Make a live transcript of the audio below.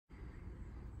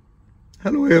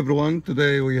Hello everyone,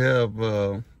 today we have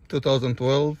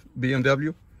 2012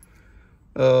 BMW.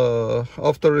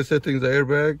 After resetting the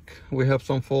airbag, we have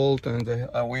some fault and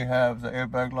we have the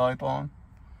airbag light on.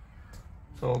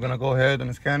 So we're gonna go ahead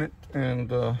and scan it,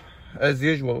 and as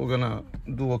usual we're gonna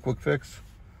do a quick fix.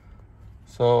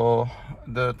 So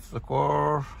that's the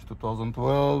car,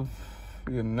 2012.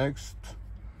 Here next,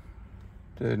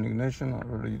 the ignition, I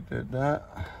already did that.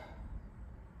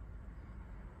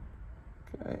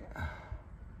 Okay.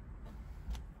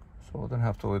 So we don't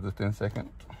have to wait the 10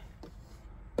 seconds.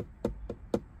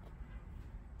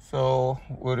 So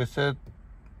we reset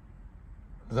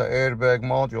the airbag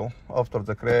module after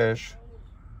the crash,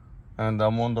 and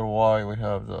I'm wondering why we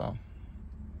have the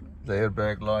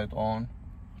airbag light on.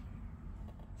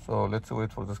 So let's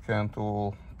wait for the scan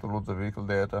tool to load the vehicle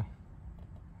data,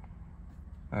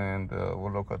 and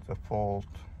we'll look at the fault.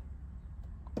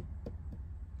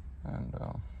 And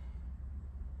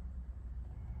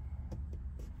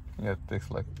yeah, it takes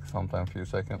like sometime few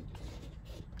seconds.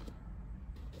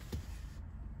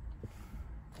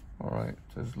 All right,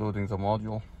 it's loading the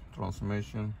module,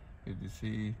 transmission,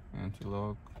 ADC,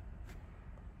 anti-lock,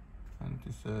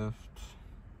 anti-theft,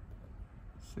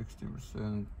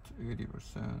 60%,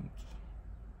 80%,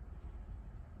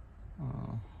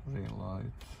 rain light.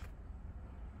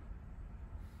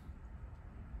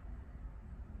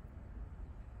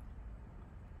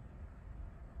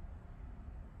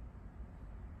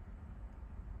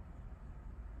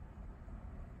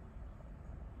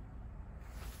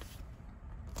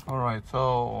 All right,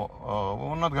 so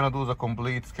we're not gonna do the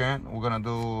complete scan. We're gonna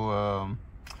do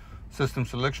system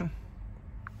selection,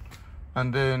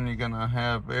 and then you're gonna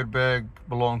have airbag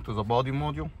belong to the body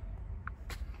module.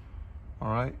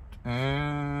 All right,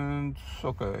 and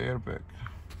okay, airbag.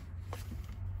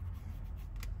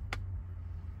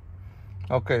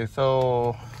 Okay,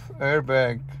 so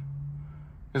airbag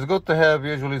is good to have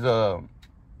usually the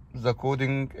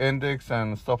coding index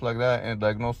and stuff like that, and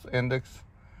diagnosis index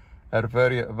at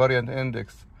variant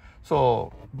index.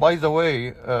 So by the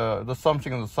way, there's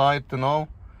something on the side to know.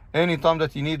 Anytime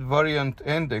that you need variant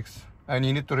index and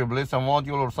you need to replace a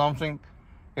module or something,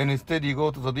 and instead you go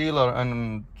to the dealer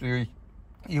and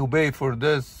you pay for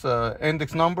this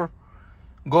index number,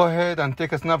 go ahead and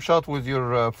take a snapshot with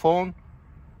your phone,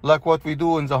 like what we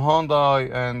do in the Hyundai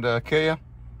and Kia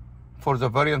for the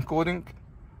variant coding.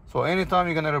 So anytime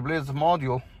you're gonna replace the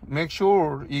module, make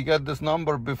sure you get this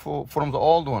number before from the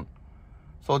old one.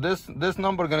 So this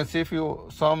number gonna save you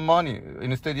some money.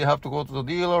 Instead, you have to go to the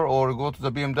dealer or go to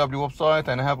the BMW website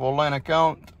and have online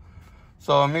account.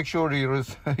 So make sure you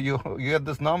get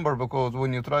this number, because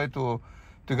when you try to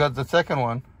get the second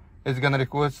one, it's gonna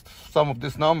request some of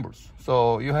these numbers.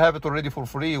 So you have it already for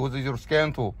free with your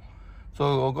scan tool.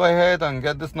 So go ahead and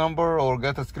get this number or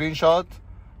get a screenshot.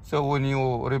 So when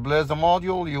you replace the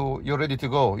module, you're ready to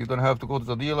go. You don't have to go to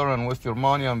the dealer and waste your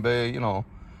money and pay,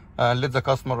 let the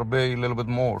customer pay a little bit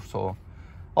more. So,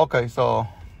 okay, so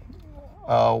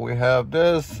we have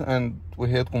this, and we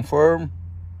hit confirm,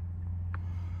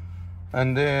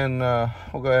 and then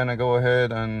we're gonna go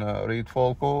ahead and read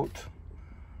fault code.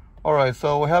 All right,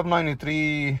 so we have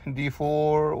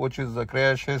 93D4, which is the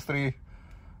crash history,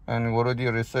 and we already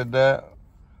reset that.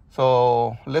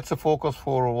 So let's focus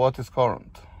for what is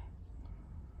current.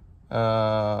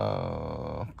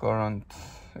 Current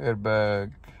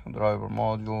airbag, driver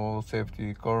module,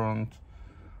 safety current,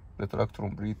 retractor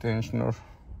pre-tensioner.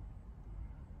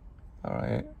 All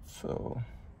right, so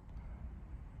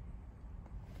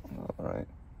all right,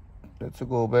 let's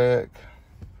go back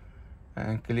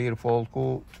and clear fault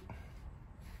code.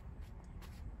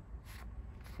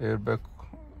 Airbag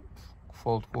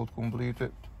fault code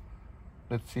completed.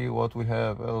 Let's see what we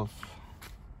have else.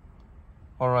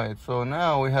 All right, so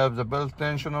now we have the belt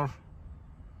tensioner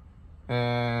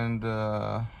and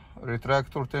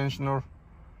retractor tensioner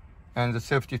and the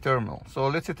safety terminal. So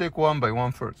let's take one by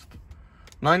one first.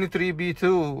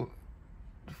 93B2,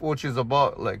 which is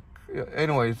about like,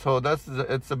 anyway, so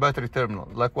it's a battery terminal,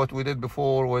 like what we did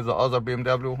before with the other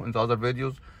BMW in the other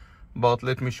videos, but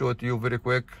let me show it to you very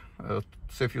quick,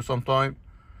 save you some time.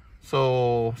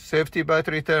 So safety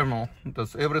battery terminal,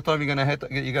 that's every time you're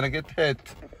gonna get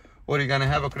hit or you're gonna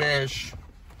have a crash.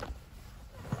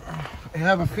 I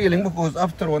have a feeling, because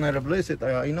after when I replace it,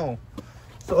 I know.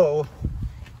 So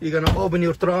you're gonna open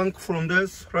your trunk from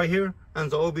this right here,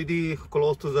 and the OBD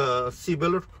close to the C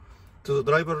pillar, to the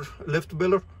driver left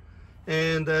pillar,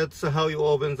 and that's how you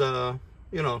open the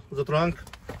the trunk.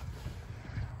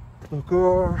 The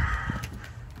car,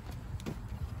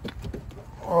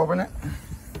 open it,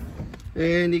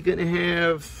 and you're gonna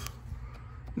have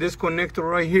this connector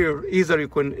right here, either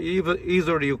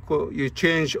you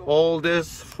change all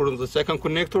this from the second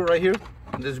connector right here,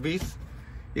 this piece.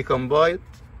 You can buy it.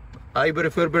 I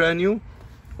prefer brand new,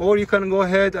 or you can go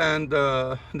ahead and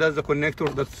that's the connector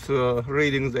that's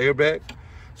reading the airbag.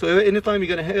 So anytime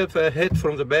you're gonna have a hit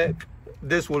from the back,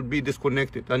 this will be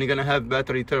disconnected, and you're gonna have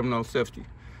battery terminal safety.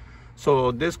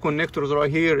 So this connector right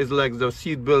here is like the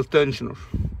seat belt tensioner.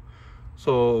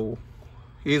 So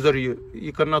either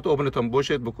you cannot open it and push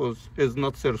it because it's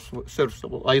not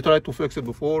serviceable. I tried to fix it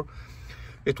before.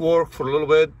 It worked for a little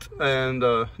bit and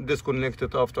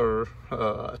disconnected after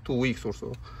 2 weeks or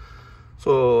so.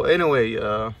 So anyway,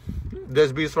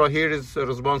 this piece right here is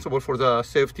responsible for the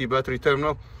safety battery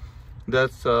terminal.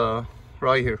 That's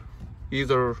right here.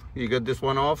 Either you get this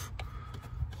one off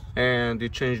and you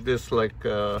change this like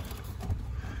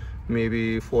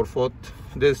maybe 4 foot.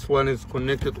 This one is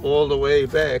connected all the way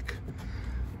back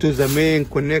to the main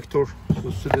connector.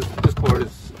 So this part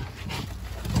is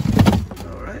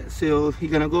all right. So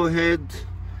you're gonna go ahead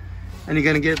and you're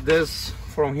gonna get this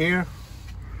from here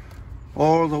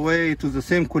all the way to the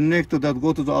same connector that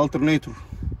go to the alternator.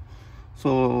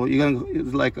 So you're gonna,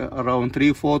 it's like around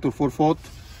 3 foot or 4 foot,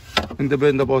 and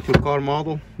depend about your car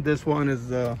model. This one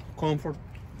is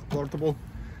comfortable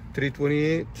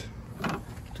 328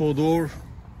 2-door.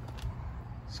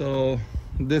 So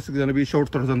this is gonna be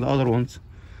shorter than the other ones.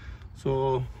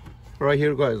 So right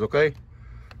here, guys. Okay,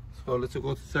 so let's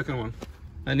go to the second one.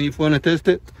 And if you want to test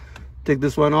it, take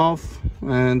this one off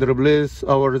and replace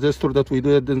our resistor that we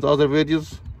did in the other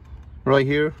videos right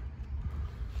here.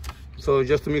 So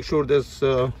just to make sure that's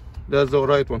the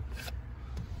right one.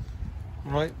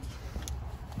 All right.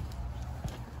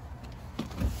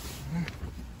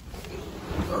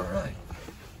 All right.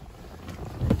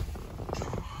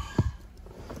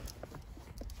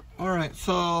 All right.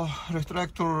 So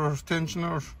retractor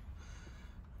tensioner,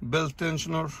 belt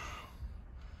tensioner.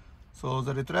 So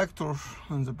the retractor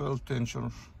and the belt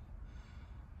tensioner,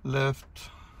 left,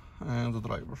 and the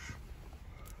driver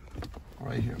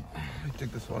right here. I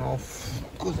take this one off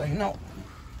because I know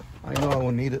I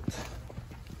will need it.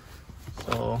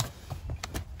 So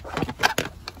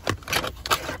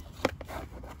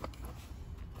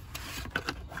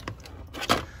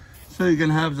you can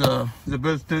have the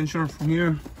belt tensioner from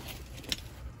here.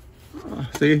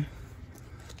 See,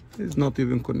 it's not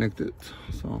even connected.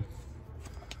 So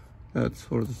that's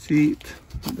for the seat,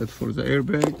 that's for the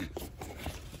airbag,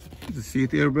 the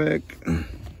seat airbag.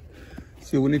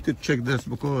 So we need to check this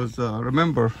because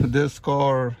remember, this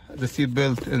car, the seat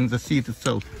belt in the seat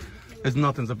itself is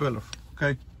not in the pillar.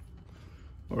 Okay,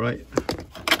 all right.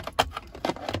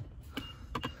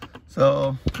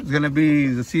 So it's gonna be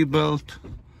the seat belt,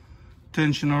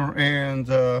 tensioner, and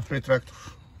the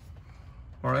retractor.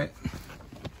 All right.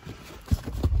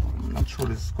 I'm not sure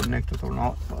it's connected or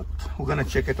not, but we're gonna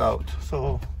check it out.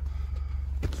 So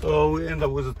we end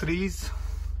up with the trees,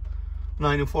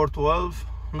 9412,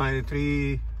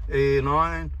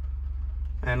 93A9,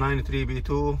 and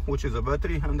 93B2, which is a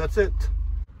battery, and that's it.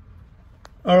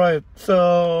 All right,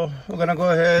 so we're gonna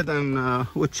go ahead and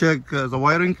we'll check the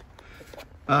wiring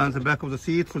and the back of the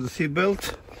seat for the seat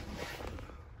belt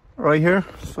right here.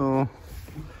 So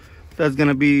that's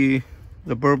gonna be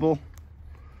the burble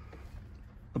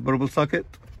socket.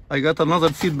 I got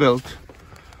another seat belt,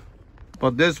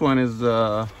 but this one is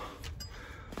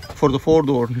for the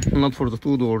 4-door, not for the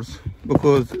 2 doors,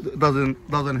 because it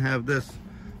doesn't have this.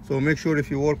 So make sure if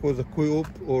you work with a coupe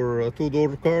or a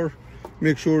 2-door car,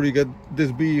 make sure you get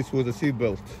this piece with a seat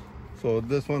belt. So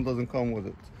this one doesn't come with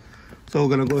it. So we're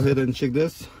gonna go ahead and check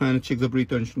this and check the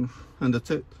pre-tensioner, and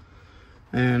that's it.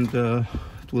 And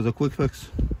it was a quick fix.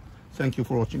 Thank you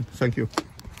for watching. Thank you.